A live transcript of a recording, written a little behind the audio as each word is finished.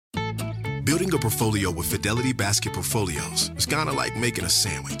Building a portfolio with Fidelity Basket Portfolios is kind of like making a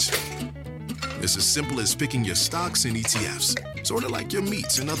sandwich. It's as simple as picking your stocks and ETFs, sort of like your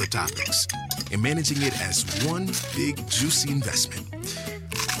meats and other toppings, and managing it as one big, juicy investment.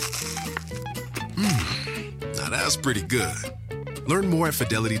 Now that's pretty good. Learn more at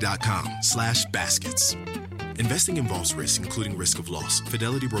fidelity.com/baskets. Investing involves risk, including risk of loss.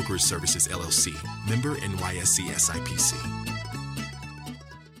 Fidelity Brokers Services, LLC. Member NYSE SIPC.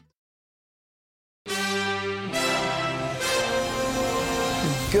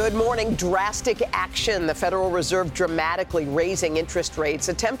 Good morning. Drastic action. The Federal Reserve dramatically raising interest rates,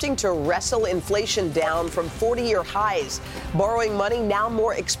 attempting to wrestle inflation down from 40-year highs. Borrowing money now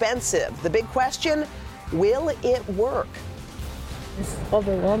more expensive. The big question, will it work? It's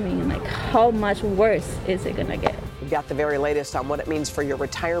overwhelming. Like, how much worse is it going to get? We've got the very latest on what it means for your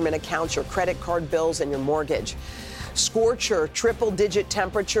retirement accounts, your credit card bills, and your mortgage. Scorcher, triple-digit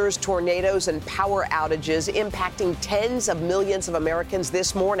temperatures, tornadoes, and power outages impacting tens of millions of Americans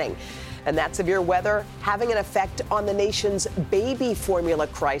this morning. And that severe weather having an effect on the nation's baby formula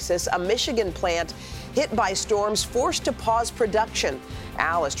crisis. A Michigan plant hit by storms forced to pause production.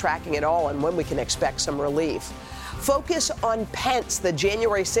 Al is tracking it all and when we can expect some relief. Focus on Pence. The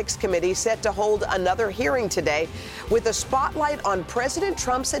January 6th committee set to hold another hearing today with a spotlight on President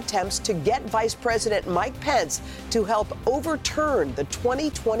Trump's attempts to get Vice President Mike Pence to help overturn the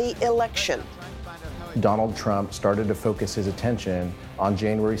 2020 election. Donald Trump started to focus his attention on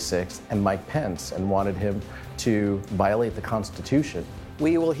January 6th and Mike Pence and wanted him to violate the Constitution.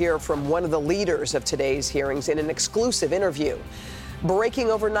 We will hear from one of the leaders of today's hearings in an exclusive interview. Breaking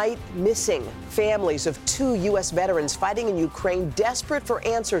overnight, missing. Families of 2 U.S. veterans fighting in Ukraine desperate for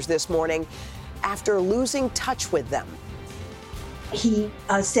answers this morning after losing touch with them. He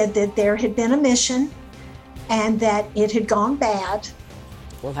said that there had been a mission and that it had gone bad.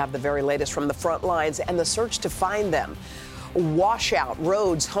 We'll have the very latest from the front lines and the search to find them. Washout,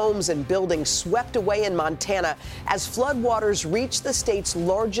 roads, homes, and buildings swept away in Montana as floodwaters reach the state's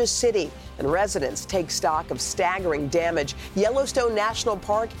largest city, and residents take stock of staggering damage. Yellowstone National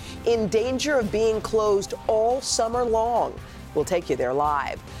Park in danger of being closed all summer long. We'll take you there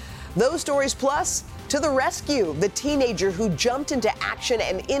live. Those stories plus to the rescue, the teenager who jumped into action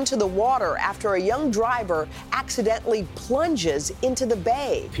and into the water after a young driver accidentally plunges into the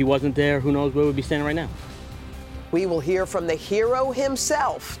bay. If he wasn't there, who knows where we'd be standing right now. We will hear from the hero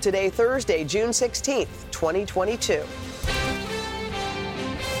himself today, Thursday, June 16th, 2022.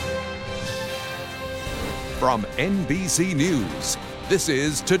 From NBC News, this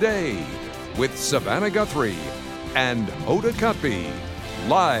is Today with Savannah Guthrie and Hoda Kotb.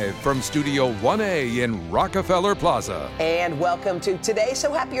 Live from Studio 1A in Rockefeller Plaza. And welcome to Today.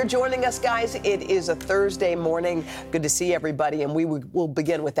 So happy you're joining us, guys. It is a Thursday morning. Good to see everybody. And we will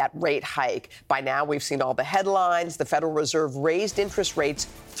begin with that rate hike. By now, we've seen all the headlines. The Federal Reserve raised interest rates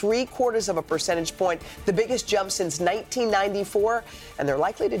 0.75 percentage point, the biggest jump since 1994, and they're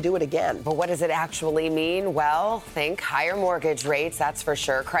likely to do it again. But what does it actually mean? Well, think higher mortgage rates, that's for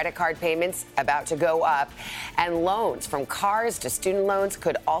sure. Credit card payments about to go up, and loans from cars to student loans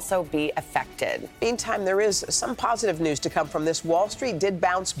could also be affected. Meantime, there is some positive news to come from this. Wall Street did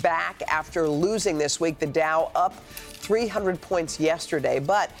bounce back after losing this week. The Dow up 300 points yesterday,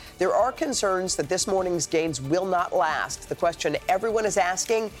 but there are concerns that this morning's gains will not last. The question everyone is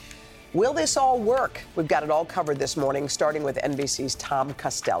asking, will this all work? We've got it all covered this morning, starting with NBC's Tom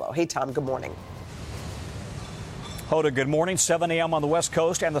Costello. Hey, Tom, good morning. Hoda, good morning. 7 a.m. on the West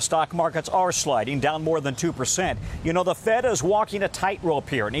Coast, and the stock markets are sliding down more than 2%. You know, the Fed is walking a tightrope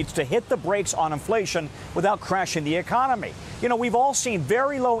here. It needs to hit the brakes on inflation without crashing the economy. You know, we've all seen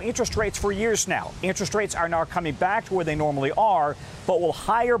very low interest rates for years now. Interest rates are now coming back to where they normally are, but will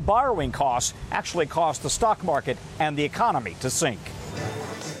higher borrowing costs actually cause the stock market and the economy to sink?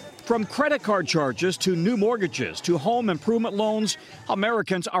 From credit card charges to new mortgages to home improvement loans,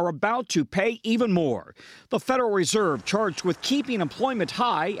 Americans are about to pay even more. The Federal Reserve, charged with keeping employment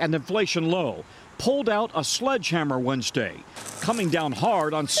high and inflation low, pulled out a sledgehammer Wednesday, coming down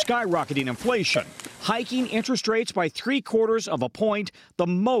hard on skyrocketing inflation, hiking interest rates by 0.75 point, the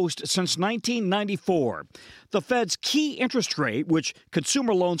most since 1994. The Fed's key interest rate, which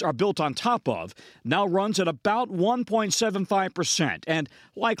consumer loans are built on top of, now runs at about 1.75% and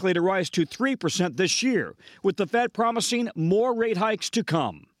likely to rise to 3% this year, with the Fed promising more rate hikes to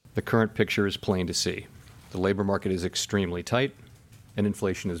come. The current picture is plain to see. The labor market is extremely tight, and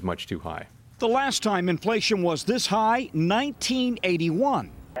inflation is much too high. The last time inflation was this high,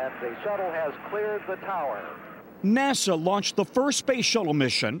 1981. And the shuttle has cleared the tower. NASA launched the first space shuttle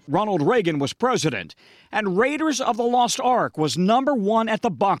mission. Ronald Reagan was president. And Raiders of the Lost Ark was #1 at the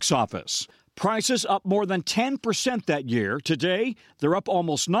box office. Prices up more than 10% that year. Today, they're up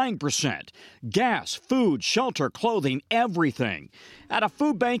almost 9%. Gas, food, shelter, clothing, everything. At a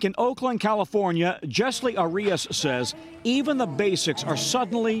food bank in Oakland, California, Jeslie Arias says even the basics are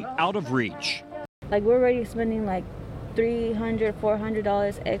suddenly out of reach. Like, we're already spending like $300,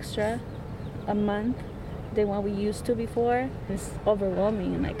 $400 extra a month than what we used to before. It's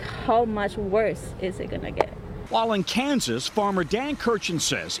overwhelming. Like, how much worse is it gonna get? While in Kansas, farmer Dan Kirchen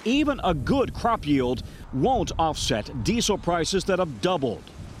says even a good crop yield won't offset diesel prices that have doubled.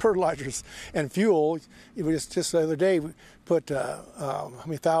 Fertilizers and fuel, just the other day, we put how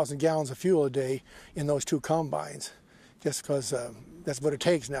many thousand gallons of fuel a day in those two combines, just because that's what it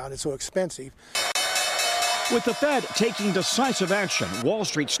takes now, and it's so expensive. With the Fed taking decisive action, Wall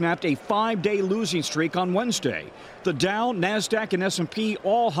Street snapped a 5-day losing streak on Wednesday. The Dow, NASDAQ, and S&P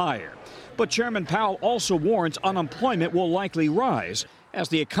all higher. But Chairman Powell also warns unemployment will likely rise as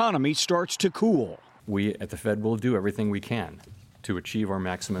the economy starts to cool. We at the Fed will do everything we can to achieve our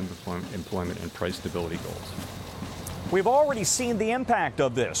maximum employment and price stability goals. We've already seen the impact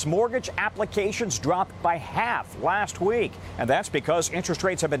of this. Mortgage applications dropped by half last week, and that's because interest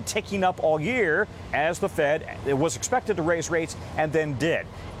rates have been ticking up all year as the Fed was expected to raise rates and then did.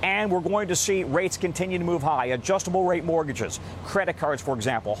 And we're going to see rates continue to move high. Adjustable rate mortgages, credit cards, for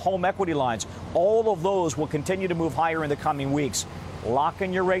example, home equity lines, all of those will continue to move higher in the coming weeks. Lock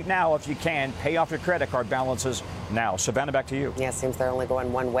in your rate now if you can. Pay off your credit card balances now. Savannah, back to you. Yeah, seems they're only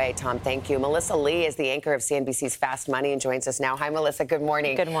going one way. Tom, thank you. Melissa Lee is the anchor of CNBC's Fast Money and joins us now. Hi, Melissa. Good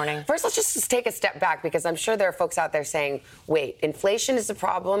morning. Good morning. First, let's just take a step back because I'm sure there are folks out there saying, wait, inflation is a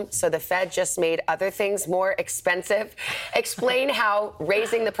problem, so the Fed just made other things more expensive. Explain how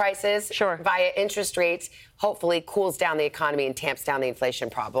raising the prices via interest rates hopefully cools down the economy and tamps down the inflation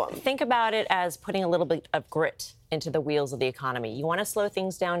problem. Think about it as putting a little bit of grit into the wheels of the economy. You want to slow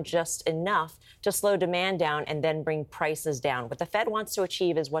things down just enough to slow demand down and then bring prices down. What the Fed wants to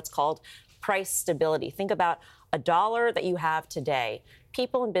achieve is what's called price stability. Think about a dollar that you have today.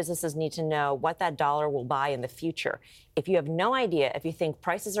 People and businesses need to know what that dollar will buy in the future. If you have no idea, if you think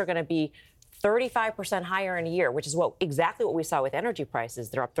prices are going to be 35% higher in a year, which is exactly what we saw with energy prices,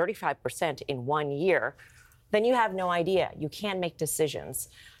 they're up 35% in 1 year, then you have no idea. You can't make decisions.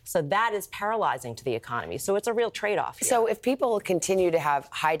 So that is paralyzing to the economy. So it's a real trade-off here. So if people continue to have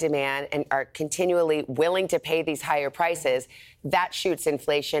high demand and are continually willing to pay these higher prices, that shoots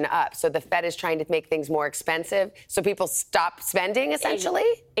inflation up. So the Fed is trying to make things more expensive so people stop spending, essentially?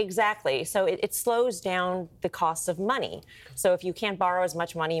 Exactly. So it slows down the cost of money. So if you can't borrow as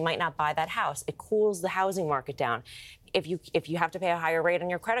much money, you might not buy that house. It cools the housing market down. If you have to pay a higher rate on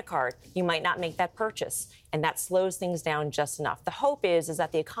your credit card, you might not make that purchase, and that slows things down just enough. The hope is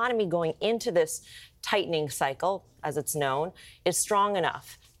that the economy going into this tightening cycle, as it's known, is strong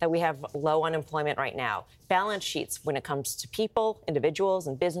enough that we have low unemployment right now. Balance sheets, when it comes to people, individuals,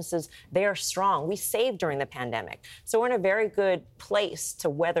 and businesses, they are strong. We saved during the pandemic. So we're in a very good place to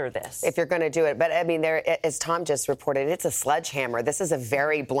weather this. If you're going to do it. But, I mean, as Tom just reported, it's a sledgehammer. This is a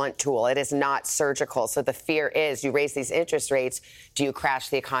very blunt tool. It is not surgical. So the fear is you raise these interest rates, do you crash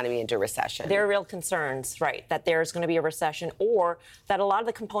the economy into recession? There are real concerns, right, that there's going to be a recession or that a lot of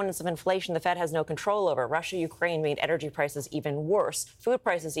the components of inflation the Fed has no control over. Russia, Ukraine made energy prices even worse, food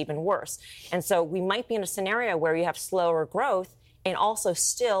prices even worse. And so we might be in a scenario where you have slower growth and also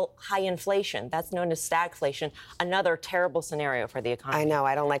still high inflation. That's known as stagflation, another terrible scenario for the economy. I know.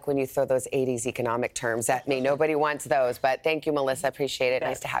 I don't like when you throw those 80s economic terms at me. Nobody wants those. But thank you, Melissa. Appreciate it.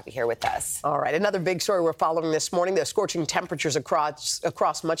 Nice to have you here with us. All right. Another big story we're following this morning, the scorching temperatures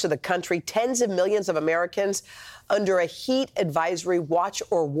across much of the country. Tens of millions of Americans under a heat advisory, watch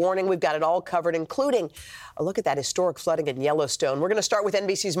or warning. We've got it all covered, including a look at that historic flooding in Yellowstone. We're going to start with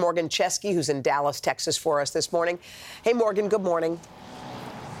NBC's Morgan Chesky, who's in Dallas, Texas, for us this morning. Hey, Morgan, good morning.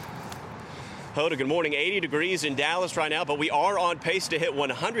 Hoda, good morning. 80 degrees in Dallas right now, but we are on pace to hit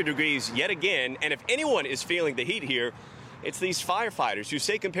 100 degrees yet again. And if anyone is feeling the heat here, it's these firefighters who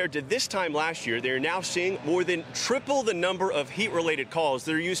say compared to this time last year, they're now seeing more than triple the number of heat-related calls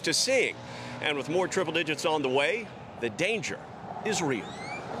they're used to seeing. And with more triple digits on the way, the danger is real.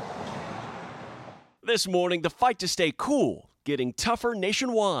 This morning, the fight to stay cool getting tougher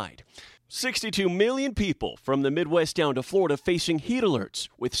nationwide. 62 million people from the Midwest down to Florida facing heat alerts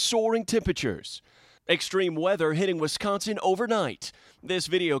with soaring temperatures. Extreme weather hitting Wisconsin overnight. This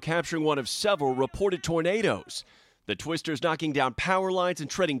video capturing one of several reported tornadoes. The twisters knocking down power lines and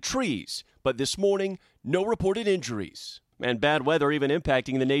treading trees. But this morning, no reported injuries. And bad weather even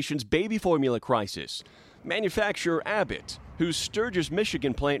impacting the nation's baby formula crisis. Manufacturer Abbott, whose Sturgis,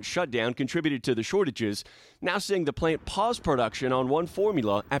 Michigan plant shutdown contributed to the shortages, now saying the plant paused production on one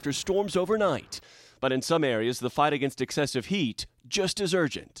formula after storms overnight. But in some areas, the fight against excessive heat just as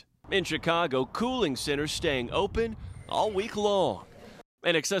urgent. In Chicago, cooling centers staying open all week long.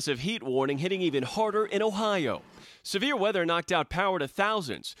 An excessive heat warning hitting even harder in Ohio. Severe weather knocked out power to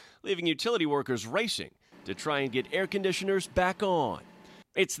thousands, leaving utility workers racing to try and get air conditioners back on.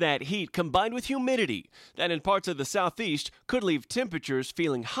 It's that heat combined with humidity that in parts of the southeast could leave temperatures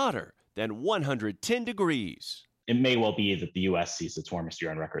feeling hotter than 110 degrees. It may well be that the U.S. sees its warmest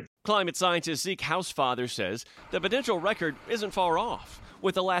year on record. Climate scientist Zeke Housefather says the potential record isn't far off,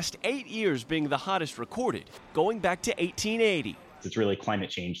 with the last 8 years being the hottest recorded, going back to 1880. It's really climate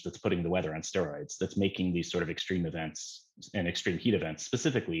change that's putting the weather on steroids, that's making these sort of extreme events and extreme heat events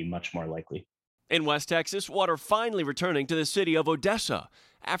specifically much more likely. In West Texas, water finally returning to the city of Odessa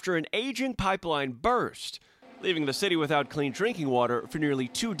after an aging pipeline burst, leaving the city without clean drinking water for nearly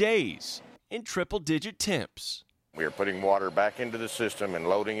 2 days in triple-digit temps. We are putting water back into the system and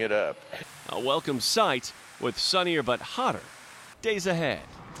loading it up. A welcome sight with sunnier but hotter days ahead.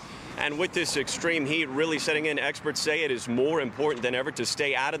 And with this extreme heat really setting in, experts say it is more important than ever to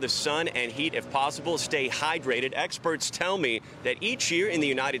stay out of the sun and heat if possible, stay hydrated. Experts tell me that each year in the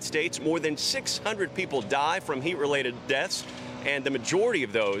United States, more than 600 people die from heat-related deaths, and the majority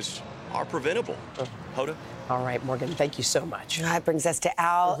of those are preventable. Hoda? All right, Morgan, thank you so much. That brings us to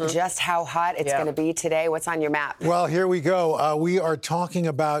Al, just how hot it's going to be today. What's on your map? Well, here we go. We are talking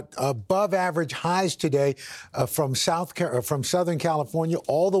about above average highs today from Southern California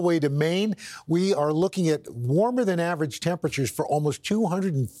all the way to Maine. We are looking at warmer than average temperatures for almost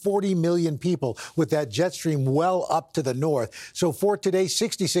 240 million people with that jet stream well up to the north. So for today,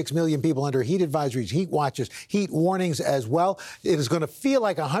 66 million people under heat advisories, heat watches, heat warnings as well. It is going to feel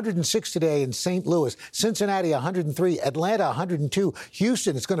like 106 today in St. Louis, Cincinnati 103, Atlanta 102,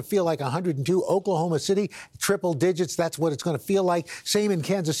 Houston it's going to feel like 102, Oklahoma City triple digits, that's what it's going to feel like. Same in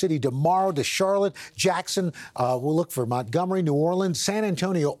Kansas City tomorrow, to Charlotte, Jackson, we'll look for Montgomery, New Orleans, San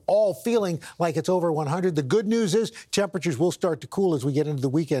Antonio, all feeling like it's over 100. The good news is temperatures will start to cool as we get into the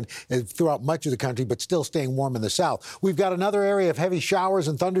weekend throughout much of the country, but still staying warm in the south. We've got another area of heavy showers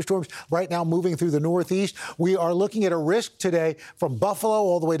and thunderstorms right now moving through the northeast. We are looking at a risk today from Buffalo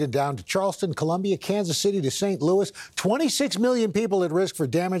all the way down to Charleston, Columbia, Kansas City to St. Louis. 26 million people at risk for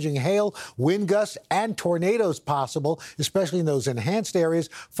damaging hail, wind gusts, and tornadoes possible, especially in those enhanced areas.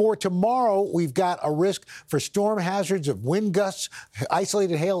 For tomorrow, we've got a risk for storm hazards of wind gusts,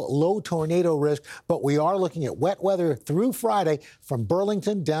 isolated hail, low tornado risk, but we are looking at wet weather through Friday from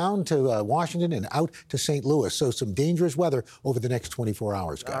Burlington down to Washington and out to St. Louis. So some dangerous weather over the next 24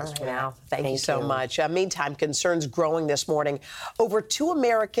 hours, guys. All right, now, thank you so much. Meantime, concerns growing this morning over 2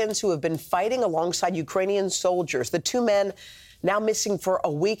 Americans who have been fighting alongside Ukrainian soldiers. The 2 men now missing for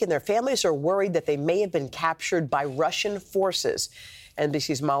a week, and their families are worried that they may have been captured by Russian forces.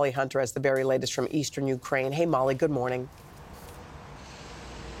 NBC's Molly Hunter has the very latest from eastern Ukraine. Hey, Molly, good morning.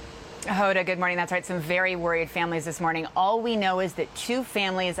 Hoda, good morning. That's right. Some very worried families this morning. All we know is that 2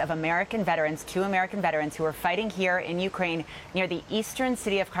 families of American veterans, 2 American veterans who are fighting here in Ukraine near the eastern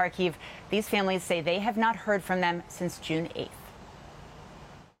city of Kharkiv, these families say they have not heard from them since June 8th.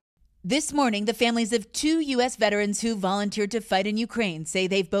 This morning, the families of 2 U.S. veterans who volunteered to fight in Ukraine say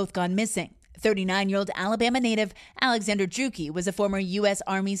they've both gone missing. 39-year-old Alabama native Alexander Juki was a former U.S.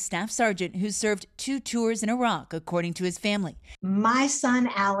 Army staff sergeant who served 2 tours in Iraq, according to his family. My son,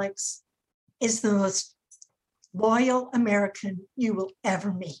 Alex, is the most loyal American you will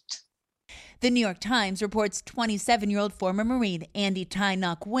ever meet. The New York Times reports 27-year-old former Marine Andy Tai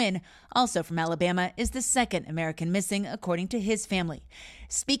Ngoc Nguyen, also from Alabama, is the 2nd American missing, according to his family.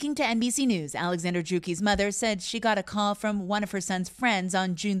 Speaking to NBC News, Alexander Juki's mother said she got a call from one of her son's friends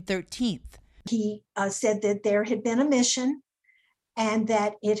on June 13th. He said that there had been a mission and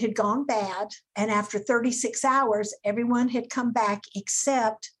that it had gone bad. And after 36 hours, everyone had come back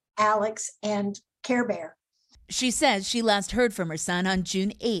except Alex and Care Bear. She says she last heard from her son on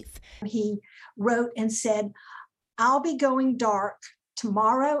June 8th. He wrote and said, "I'll be going dark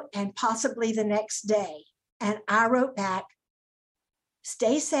tomorrow and possibly the next day." And I wrote back,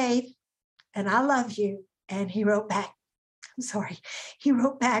 "Stay safe and I love you." And he wrote back, he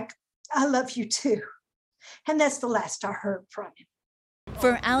wrote back, "I love you too." And that's the last I heard from him.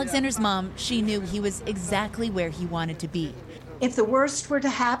 For Alexander's mom, she knew he was exactly where he wanted to be. If the worst were to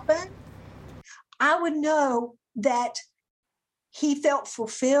happen, I would know that he felt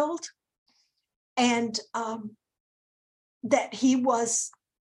fulfilled and that he was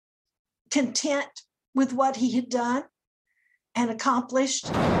content with what he had done and accomplished.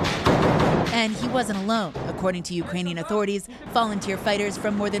 And he wasn't alone. According to Ukrainian authorities, volunteer fighters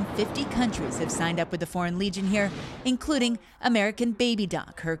from more than 50 countries have signed up with the Foreign Legion here, including American Baby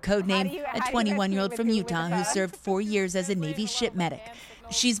Doc, her code name, a 21-year-old from Utah who served 4 years as a Navy ship medic.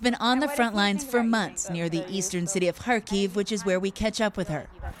 She's been on the front lines for months near the eastern city of Kharkiv, which is where we catch up with her.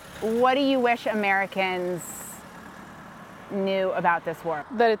 What do you wish Americans knew about this war?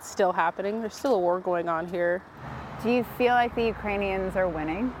 That it's still happening. There's still a war going on here. Do you feel like the Ukrainians are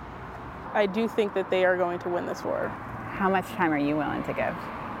winning? I do think that they are going to win this war. How much time are you willing to give?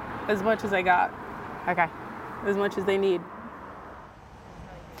 As much as I got. Okay. As much as they need.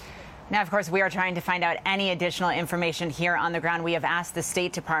 Now, of course, we are trying to find out any additional information here on the ground. We have asked the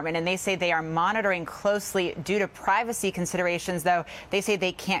State Department, and they say they are monitoring closely due to privacy considerations, though they say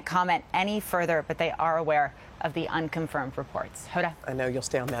they can't comment any further, but they are aware of the unconfirmed reports. Hoda? I know you'll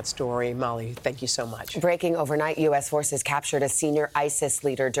stay on that story. Molly, thank you so much. Breaking overnight, U.S. forces captured a senior ISIS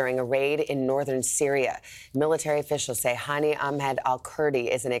leader during a raid in northern Syria. Military officials say Hani Ahmed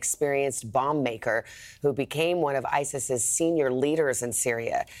al-Kurdi is an experienced bomb maker who became one of ISIS's senior leaders in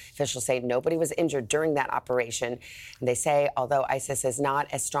Syria. Officials say nobody was injured during that operation. And they say although ISIS is not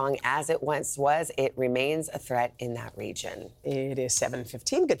as strong as it once was, it remains a threat in that region. It is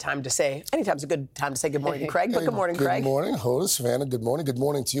 7:15. Good time to say, anytime's a good time to say good morning to Craig. But good morning, Craig. Good morning, Hoda, Savannah. Good morning. Good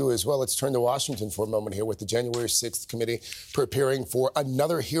morning to you as well. Let's turn to Washington for a moment here with the January 6th committee preparing for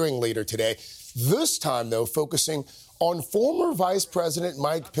another hearing later today. This time, though, focusing on former Vice President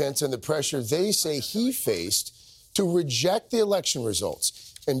Mike Pence and the pressure they say he faced to reject the election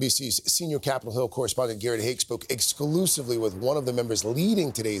results. NBC's senior Capitol Hill correspondent Garrett Haake spoke exclusively with one of the members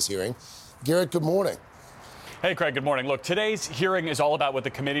leading today's hearing. Garrett, good morning. Hey, Craig, good morning. Look, today's hearing is all about what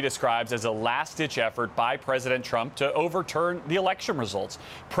the committee describes as a last-ditch effort by President Trump to overturn the election results,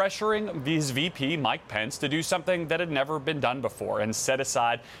 pressuring his VP, Mike Pence, to do something that had never been done before and set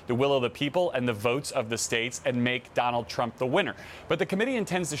aside the will of the people and the votes of the states and make Donald Trump the winner. But the committee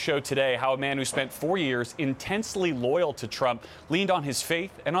intends to show today how a man who spent 4 years intensely loyal to Trump leaned on his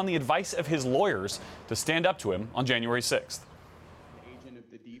faith and on the advice of his lawyers to stand up to him on January 6th.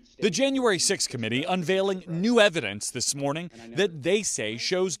 The January 6th committee unveiling new evidence this morning that they say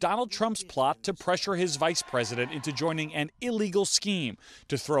shows Donald Trump's plot to pressure his vice president into joining an illegal scheme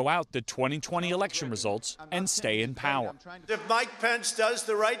to throw out the 2020 election results and stay in power. If Mike Pence does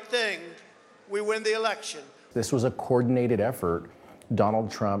the right thing, we win the election. This was a coordinated effort.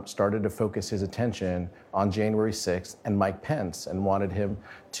 Donald Trump started to focus his attention on January 6th and Mike Pence and wanted him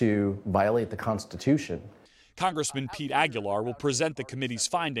to violate the Constitution. Congressman Pete Aguilar will present the committee's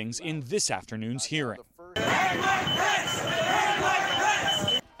findings in this afternoon's hearing.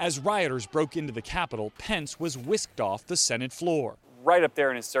 As rioters broke into the Capitol, Pence was whisked off the Senate floor. Right up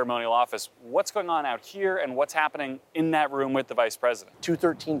there in his ceremonial office, what's going on out here and what's happening in that room with the vice president?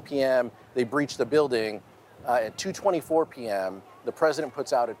 2:13 p.m., they breached the building. At 2:24 p.m., the president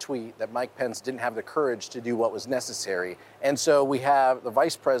puts out a tweet that Mike Pence didn't have the courage to do what was necessary. And so we have the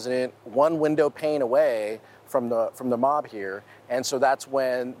vice president one window pane away from the mob here, and so that's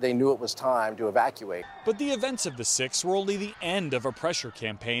when they knew it was time to evacuate. But the events of the 6th were only the end of a pressure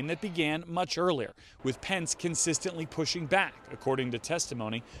campaign that began much earlier, with Pence consistently pushing back, according to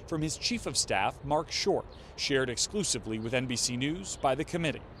testimony from his chief of staff, Mark Short, shared exclusively with NBC News by the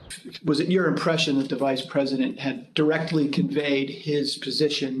committee. Was it your impression that the vice president had directly conveyed his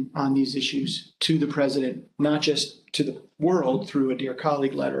position on these issues to the president, not just to the world through a Dear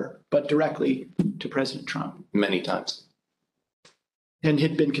Colleague letter, but directly to President Trump? Many times. And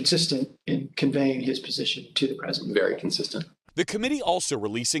had been consistent in conveying his position to the president? Very consistent. The committee also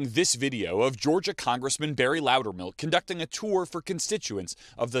releasing this video of Georgia Congressman Barry Loudermilk conducting a tour for constituents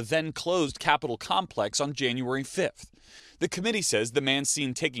of the then-closed Capitol complex on January 5th. The committee says the man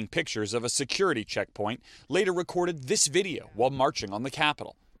seen taking pictures of a security checkpoint later recorded this video while marching on the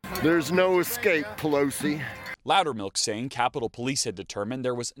Capitol. There's no escape, Pelosi. Loudermilk saying Capitol Police had determined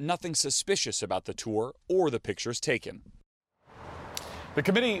there was nothing suspicious about the tour or the pictures taken. The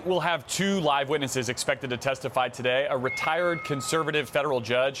committee will have 2 live witnesses expected to testify today, a retired conservative federal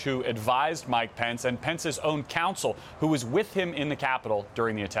judge who advised Mike Pence and Pence's own counsel who was with him in the Capitol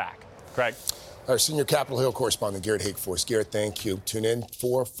during the attack. Craig. Our senior Capitol Hill correspondent Garrett Haake for us. Garrett, thank you. Tune in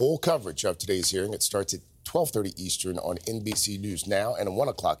for full coverage of today's hearing. It starts at 12:30 Eastern on NBC News Now and at 1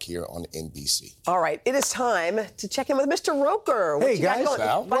 o'clock here on NBC. All right, it is time to check in with Mr. Roker. Hey, guys.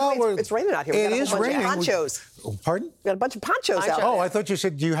 By the way, it's raining out here. It is raining. Pardon? We got a bunch of ponchos out. Oh, I thought you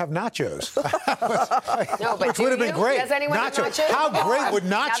said, do you have nachos? No, but which would have been great. Does anyone have nachos? How great would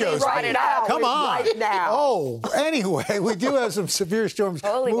nachos be? Come on. Right now. Oh, anyway, we do have some severe storms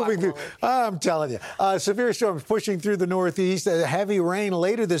moving through. I'm telling you. Severe storms pushing through the Northeast. Heavy rain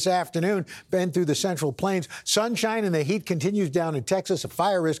later this afternoon, been through the Central Plains. Sunshine and the heat continues down in Texas. A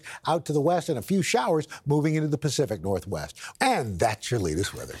fire risk out to the west and a few showers moving into the Pacific Northwest. And that's your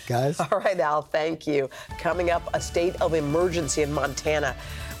latest weather, guys. All right, Al, thank you. Coming up, a state of emergency in Montana,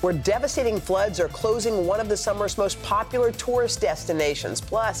 where devastating floods are closing one of the summer's most popular tourist destinations.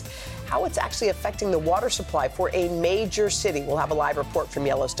 Plus, how it's actually affecting the water supply for a major city. We'll have a live report from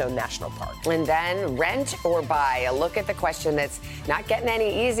Yellowstone National Park. And then rent or buy, a look at the question that's not getting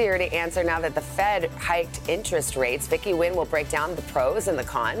any easier to answer now that the Fed hiked interest rates. Vicky Nguyen will break down the pros and the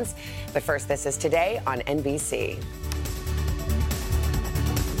cons. But first, this is Today on NBC.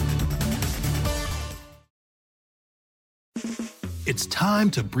 It's time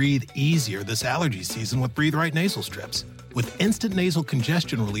to breathe easier this allergy season with Breathe Right nasal strips. With instant nasal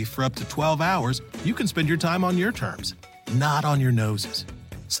congestion relief for up to 12 hours, you can spend your time on your terms, not on your noses.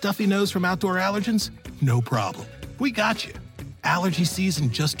 Stuffy nose from outdoor allergens? No problem. We got you. Allergy season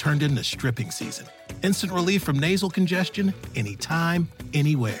just turned into stripping season. Instant relief from nasal congestion anytime,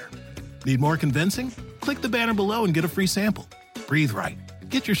 anywhere. Need more convincing? Click the banner below and get a free sample. Breathe Right.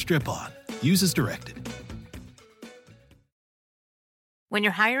 Get your strip on. Use as directed. When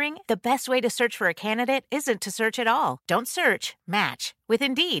you're hiring, the best way to search for a candidate isn't to search at all. Don't search, match with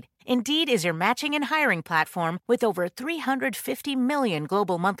Indeed. Indeed is your matching and hiring platform with over 350 million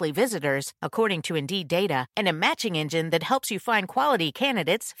global monthly visitors, according to Indeed data, and a matching engine that helps you find quality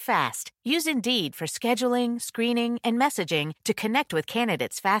candidates fast. Use Indeed for scheduling, screening, and messaging to connect with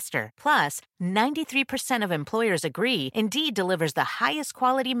candidates faster. Plus, 93% of employers agree Indeed delivers the highest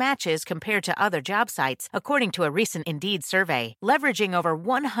quality matches compared to other job sites, according to a recent Indeed survey. Leveraging over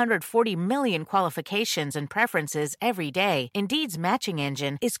 140 million qualifications and preferences every day, Indeed's matching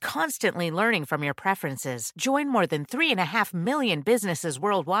engine is constantly learning from your preferences. Join more than 3.5 million businesses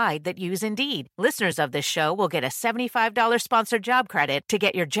worldwide that use Indeed. Listeners of this show will get a $75 sponsored job credit to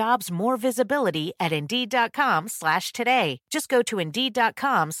get your jobs more visibility at Indeed.com/today. Just go to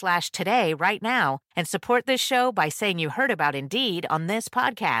Indeed.com/today right now and support this show by saying you heard about Indeed on this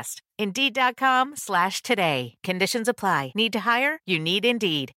podcast. Indeed.com/today. Conditions apply. Need to hire? You need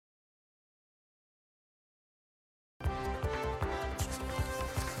Indeed.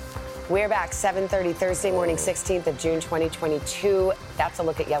 We're back 7:30 Thursday morning, 16th of June, 2022. That's a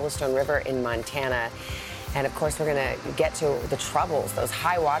look at Yellowstone River in Montana. And of course, we're going to get to the troubles those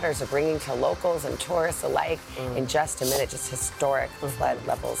high waters are bringing to locals and tourists alike in just a minute. Just historic flood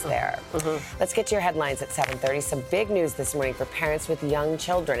levels there. Let's get to your headlines at 7:30. Some big news this morning for parents with young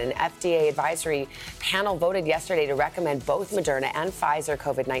children. An FDA advisory panel voted yesterday to recommend both Moderna and Pfizer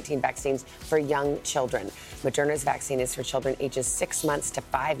COVID-19 vaccines for young children. Moderna's vaccine is for children ages 6 months to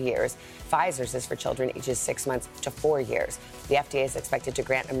 5 years. Pfizer's is for children ages 6 months to 4 years. The FDA is expected to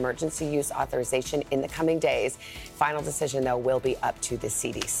grant emergency use authorization in the coming days. Final decision, though, will be up to the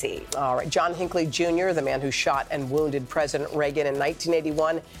CDC. All right. John Hinckley Jr., the man who shot and wounded President Reagan in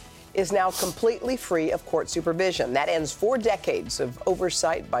 1981, is now completely free of court supervision. That ends 4 decades of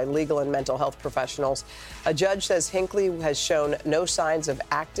oversight by legal and mental health professionals. A judge says Hinckley has shown no signs of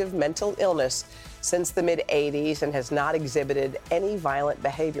active mental illness since the mid-'80s and has not exhibited any violent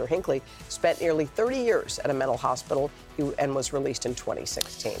behavior. Hinckley spent nearly 30 years at a mental hospital and was released in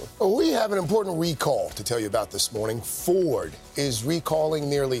 2016. We have an important recall to tell you about this morning. Ford is recalling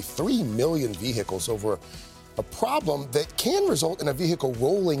nearly 3 million vehicles over a problem that can result in a vehicle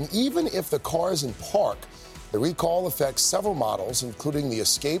rolling even if the car is in park. The recall affects several models, including the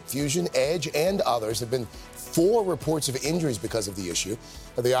Escape, Fusion, Edge, and others. There have been 4 reports of injuries because of the issue.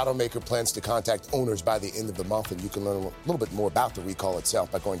 The automaker plans to contact owners by the end of the month, and you can learn a little bit more about the recall itself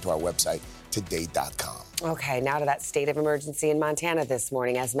by going to our website, today.com. Okay, now to that state of emergency in Montana this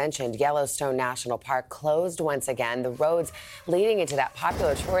morning. As mentioned, Yellowstone National Park closed once again. The roads leading into that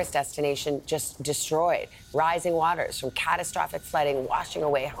popular tourist destination just destroyed. Rising waters from catastrophic flooding washing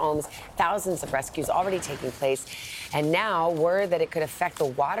away homes. Thousands of rescues already taking place. And now word that it could affect the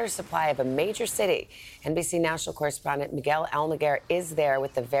water supply of a major city. NBC national correspondent Miguel Almaguer is there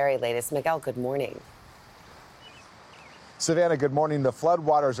with the very latest. Miguel, good morning. Savannah, good morning. The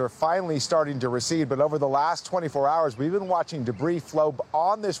floodwaters are finally starting to recede, but over the last 24 hours, we've been watching debris flow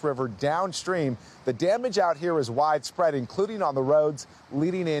on this river downstream. The damage out here is widespread, including on the roads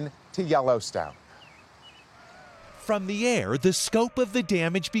leading in to Yellowstone. From the air, the scope of the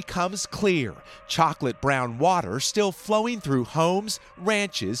damage becomes clear. Chocolate brown water still flowing through homes,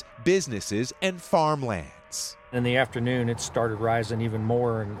 ranches, businesses, and farmland. months. In the afternoon, it started rising even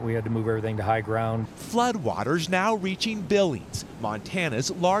more, and we had to move everything to high ground. Floodwaters now reaching Billings,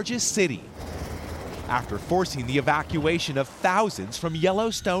 Montana's largest city, after forcing the evacuation of thousands from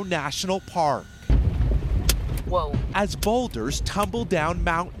Yellowstone National Park. Whoa. As boulders tumble down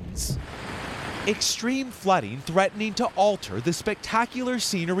mountains. Extreme flooding threatening to alter the spectacular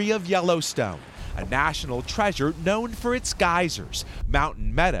scenery of Yellowstone, a national treasure known for its geysers,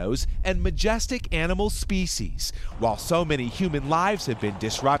 mountain meadows, and majestic animal species. While so many human lives have been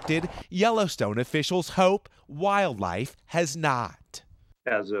disrupted, Yellowstone officials hope wildlife has not.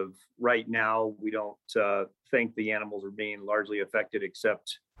 As of right now, we don't think the animals are being largely affected,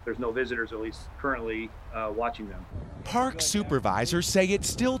 except there's no visitors, at least currently, watching them. Park supervisors say it's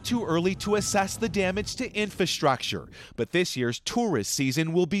still too early to assess the damage to infrastructure, but this year's tourist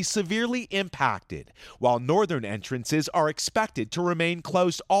season will be severely impacted. While northern entrances are expected to remain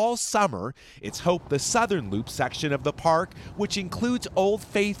closed all summer, it's hoped the southern loop section of the park, which includes Old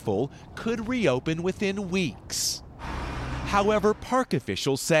Faithful, could reopen within weeks. However, park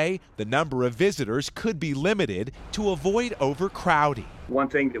officials say the number of visitors could be limited to avoid overcrowding. One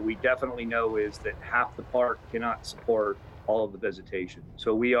thing that we definitely know is that half the park cannot support all of the visitation.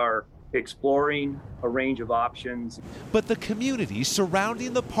 So we are exploring a range of options. But the communities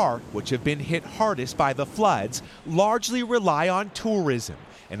surrounding the park, which have been hit hardest by the floods, largely rely on tourism.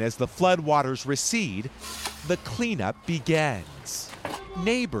 And as the floodwaters recede, the cleanup begins.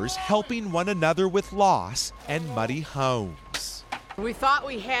 Neighbors helping one another with loss and muddy homes. We thought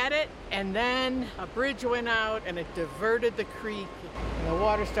we had it, and then a bridge went out and it diverted the creek, and the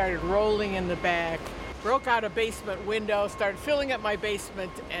water started rolling in the back, broke out a basement window, started filling up my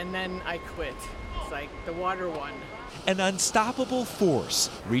basement, and then I quit. It's like the water won. An unstoppable force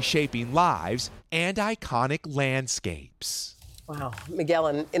reshaping lives and iconic landscapes. Wow. Miguel,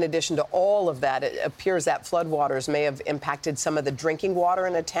 in addition to all of that, it appears that floodwaters may have impacted some of the drinking water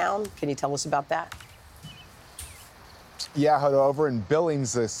in a town. Can you tell us about that? Yeah, Hoda, over in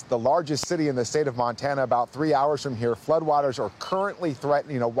Billings, the largest city in the state of Montana, about 3 hours from here, floodwaters are currently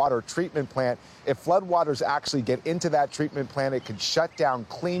threatening a water treatment plant. If floodwaters actually get into that treatment plant, it could shut down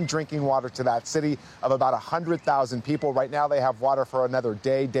clean drinking water to that city of about 100,000 people. Right now, they have water for another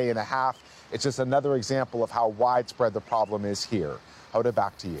day, day and a half. It's just another example of how widespread the problem is here. Hoda,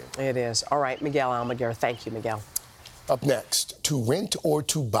 back to you. It is. All right, Miguel Almaguer. Thank you, Miguel. Up next, to rent or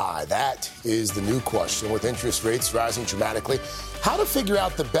to buy? That is the new question. With interest rates rising dramatically, how to figure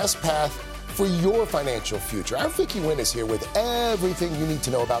out the best path for your financial future. Our Vicky Nguyen is here with everything you need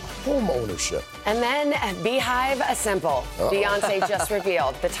to know about home ownership. And then Beehive Assemble. Beyonce just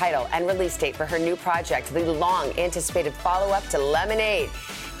revealed the title and release date for her new project, the long-anticipated follow-up to Lemonade.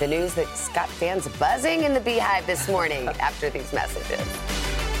 The news that's got fans buzzing in the Beehive this morning after these messages.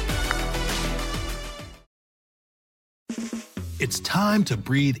 It's time to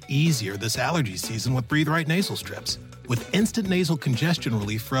breathe easier this allergy season with Breathe Right nasal strips. With instant nasal congestion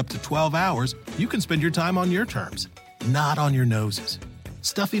relief for up to 12 hours, you can spend your time on your terms, not on your noses.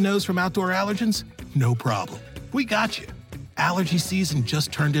 Stuffy nose from outdoor allergens? No problem. We got you. Allergy season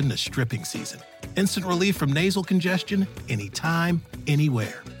just turned into stripping season. Instant relief from nasal congestion anytime,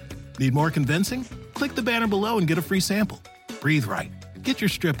 anywhere. Need more convincing? Click the banner below and get a free sample. Breathe Right. Get your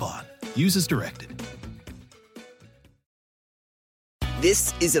strip on. Use as directed.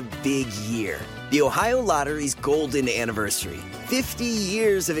 This is a big year. The Ohio Lottery's golden anniversary. 50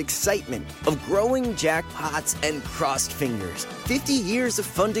 years of excitement, of growing jackpots and crossed fingers. 50 years of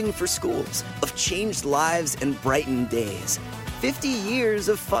funding for schools, of changed lives and brightened days. 50 years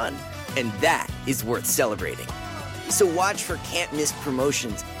of fun. And that is worth celebrating. So watch for can't-miss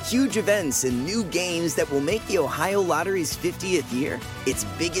promotions, huge events, and new games that will make the Ohio Lottery's 50th year its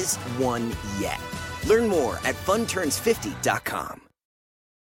biggest one yet. Learn more at funturns50.com.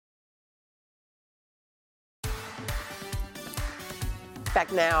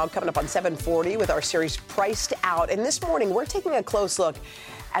 Back now, coming up on 740 with our series Priced Out. And this morning, we're taking a close look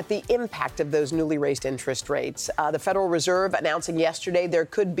at the impact of those newly raised interest rates. The Federal Reserve announcing yesterday there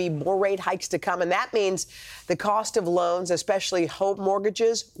could be more rate hikes to come, and that means the cost of loans, especially home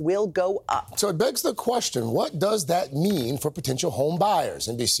mortgages, will go up. So it begs the question, what does that mean for potential home buyers?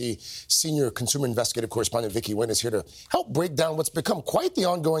 NBC senior consumer investigative correspondent Vicky Nguyen is here to help break down what's become quite the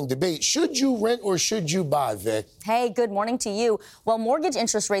ongoing debate. Should you rent or should you buy, Vic? Hey, good morning to you. Well, mortgage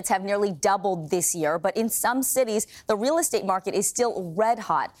interest rates have nearly doubled this year, but in some cities, the real estate market is still red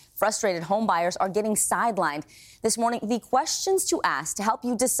hot. Frustrated home buyers are getting sidelined. This morning, the questions to ask to help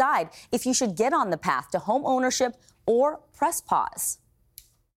you decide if you should get on the path to home ownership or press pause.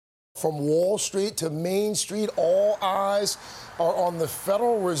 From Wall Street to Main Street, all eyes are on the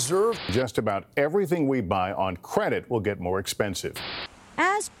Federal Reserve. Just about everything we buy on credit will get more expensive.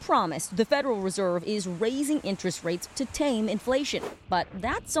 As promised, the Federal Reserve is raising interest rates to tame inflation. But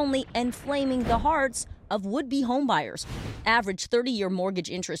that's only inflaming the hearts of would-be homebuyers. Average 30-year mortgage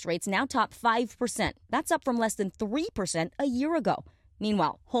interest rates now top 5%. That's up from less than 3% a year ago.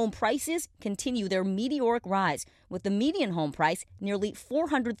 Meanwhile, home prices continue their meteoric rise, with the median home price nearly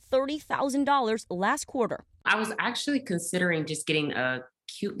 $430,000 last quarter. I was actually considering just getting a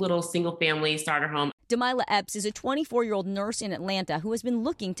cute little single-family starter home. Delilah Epps is a 24-year-old nurse in Atlanta who has been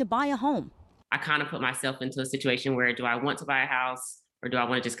looking to buy a home. I kind of put myself into a situation where, do I want to buy a house or do I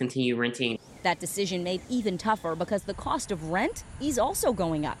want to just continue renting? That decision made even tougher because the cost of rent is also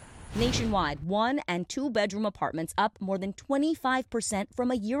going up. Nationwide, 1- and 2-bedroom apartments up more than 25%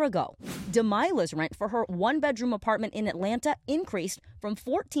 from a year ago. Demilah's rent for her 1-bedroom apartment in Atlanta increased from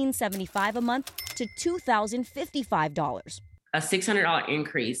 $1,475 a month to $2,055. A $600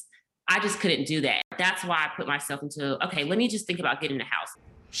 increase. I just couldn't do that. That's why I put myself into, okay, let me just think about getting a house.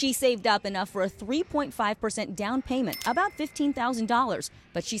 She saved up enough for a 3.5% down payment, about $15,000,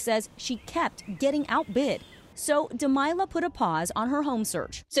 but she says she kept getting outbid. So Delilah put a pause on her home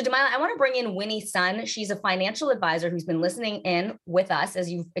search. So Delilah, I want to bring in Winnie Sun. She's a financial advisor who's been listening in with us as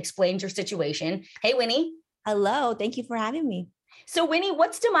you've explained your situation. Hey, Winnie. Hello. Thank you for having me. So Winnie,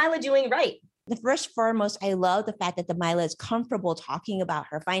 what's Delilah doing right? The first foremost, I love the fact that Delilah is comfortable talking about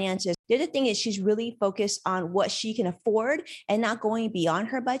her finances. The other thing is she's really focused on what she can afford and not going beyond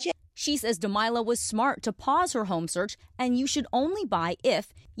her budget. She says Delilah was smart to pause her home search, and you should only buy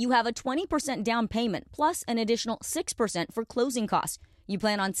if you have a 20% down payment plus an additional 6% for closing costs. You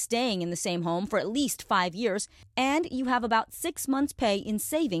plan on staying in the same home for at least 5 years, and you have about 6 months' pay in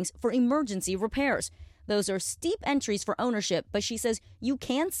savings for emergency repairs. Those are steep entries for ownership, but she says you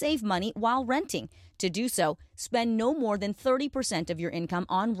can save money while renting. To do so, spend no more than 30% of your income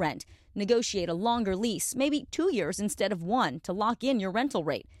on rent. Negotiate a longer lease, maybe 2 years instead of 1, to lock in your rental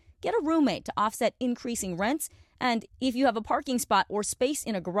rate. Get a roommate to offset increasing rents, and if you have a parking spot or space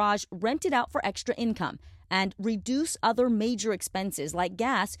in a garage, rent it out for extra income. And reduce other major expenses like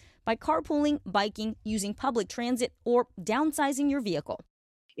gas by carpooling, biking, using public transit, or downsizing your vehicle.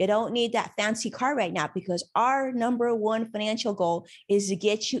 You don't need that fancy car right now because our number one financial goal is to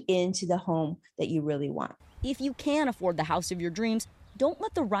get you into the home that you really want. If you can afford the house of your dreams, don't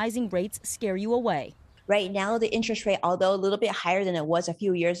let the rising rates scare you away. Right now, the interest rate, although a little bit higher than it was a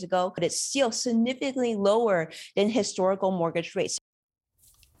few years ago, but it's still significantly lower than historical mortgage rates.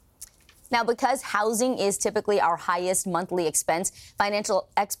 Now, because housing is typically our highest monthly expense, financial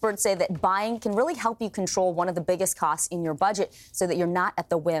experts say that buying can really help you control one of the biggest costs in your budget so that you're not at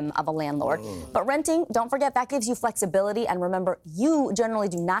the whim of a landlord. But renting, don't forget, that gives you flexibility. And remember, you generally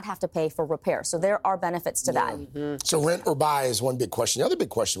do not have to pay for repair. So there are benefits to that. So rent or buy is one big question. The other big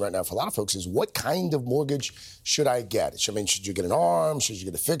question right now for a lot of folks is what kind of mortgage should I get? I mean, should you get an ARM? Should you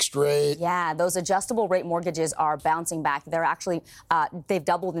get a fixed rate? Yeah, those adjustable rate mortgages are bouncing back. They're actually, they've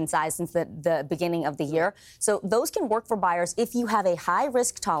doubled in size since the beginning of the year. So those can work for buyers if you have a high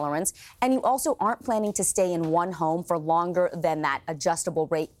risk tolerance and you also aren't planning to stay in one home for longer than that adjustable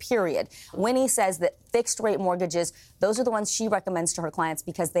rate period. Winnie says that fixed rate mortgages, those are the ones she recommends to her clients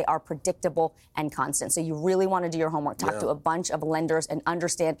because they are predictable and constant. So you really want to do your homework, talk to a bunch of lenders and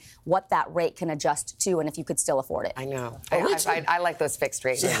understand what that rate can adjust to and if you could still afford it. I know. I like those fixed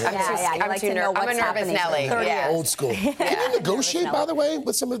rates. I'm a nervous Nelly. Old school. Can you negotiate, by the way,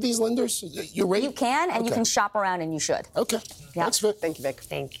 with some of these lenders? Your rate? You can, and you can shop around, and you should. Okay. Yeah. Thanks, Vic. Thank you, Vic.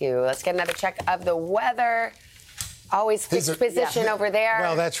 Thank you. Let's get another check of the weather. Always fixed position over there.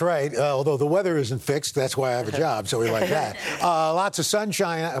 Well, that's right. Although the weather isn't fixed, that's why I have a job, so we like that. Lots of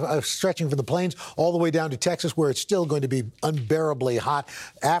sunshine stretching from the plains all the way down to Texas, where it's still going to be unbearably hot.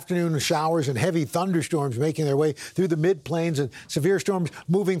 Afternoon showers and heavy thunderstorms making their way through the mid-plains and severe storms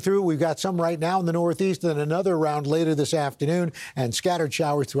moving through. We've got some right now in the Northeast, then another round later this afternoon, and scattered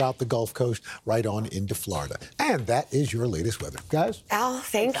showers throughout the Gulf Coast right on into Florida. And that is your latest weather. Guys? Al,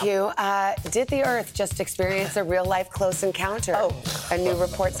 thank you. Did the Earth just experience a real-life close encounter? A new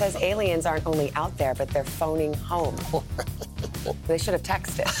report says aliens aren't only out there, but they're phoning home. They should have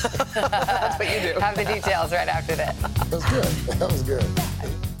texted. That's what you do. Have the details right after this. That was good. That was good.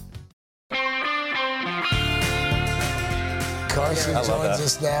 Carson joins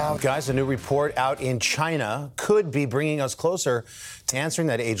us now. Guys, a new report out in China could be bringing us closer to answering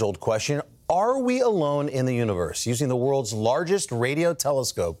that age-old question. Are we alone in the universe? Using the world's largest radio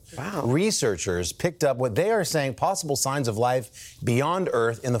telescope, researchers picked up what they are saying possible signs of life beyond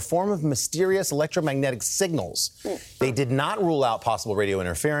Earth in the form of mysterious electromagnetic signals. They did not rule out possible radio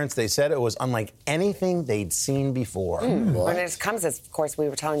interference. They said it was unlike anything they'd seen before. When it comes, as of course we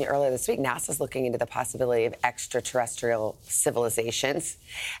were telling you earlier this week, NASA's looking into the possibility of extraterrestrial civilizations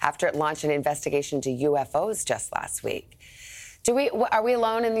after it launched an investigation into UFOs just last week. Are we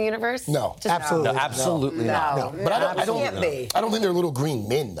alone in the universe? No, absolutely, absolutely not. No. But I don't think they're little green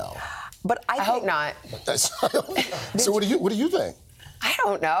men, though. But I hope not. So what do you think? I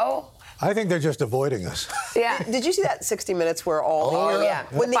don't know. I think they're just avoiding us. Yeah. Did you see that 60 Minutes where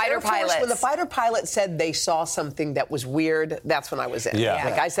when the fighter pilot said they saw something that was weird, that's when I was in. Yeah.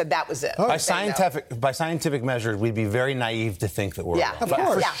 Like I said, that was it. By scientific measures, we'd be very naive to think that we're alone. Of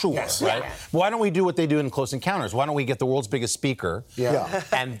course. For sure, right? Why don't we do what they do in Close Encounters? Why don't we get the world's biggest speaker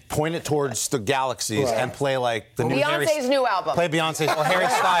and point it towards the galaxies and play like the Beyonce's new album. Play Beyonce's Harry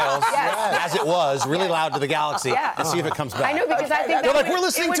Styles as it was, really loud to the galaxy, and see if it comes back. I know, because I think they're like, we're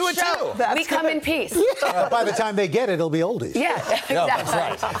listening to it too. We come in peace. By the time they get it, it'll be oldies. Yeah, exactly. No, that's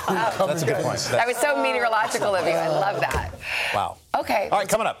right. That's a good point. That was so meteorological of you. I love that. Wow. Okay. All right,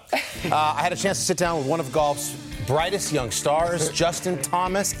 coming up. I had a chance to sit down with one of golf's brightest young stars, Justin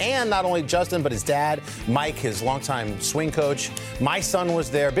Thomas, and not only Justin, but his dad, Mike, his longtime swing coach. My son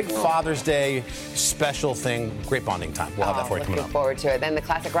was there. Big Father's Day special thing. Great bonding time. We'll have that for you coming up. Looking forward to it. Then the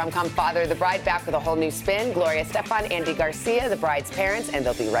classic rom-com Father of the Bride back with a whole new spin. Gloria Estefan, Andy Garcia, the bride's parents, and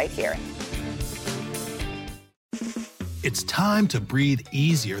they'll be right here. It's time to breathe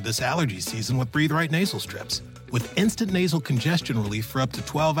easier this allergy season with Breathe Right nasal strips. With instant nasal congestion relief for up to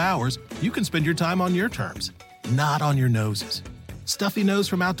 12 hours, you can spend your time on your terms, not on your noses. Stuffy nose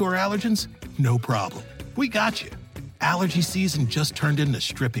from outdoor allergens? No problem. We got you. Allergy season just turned into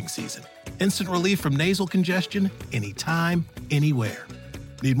stripping season. Instant relief from nasal congestion anytime, anywhere.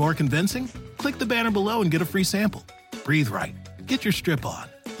 Need more convincing? Click the banner below and get a free sample. Breathe Right. Get your strip on.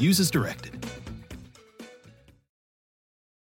 Use as directed.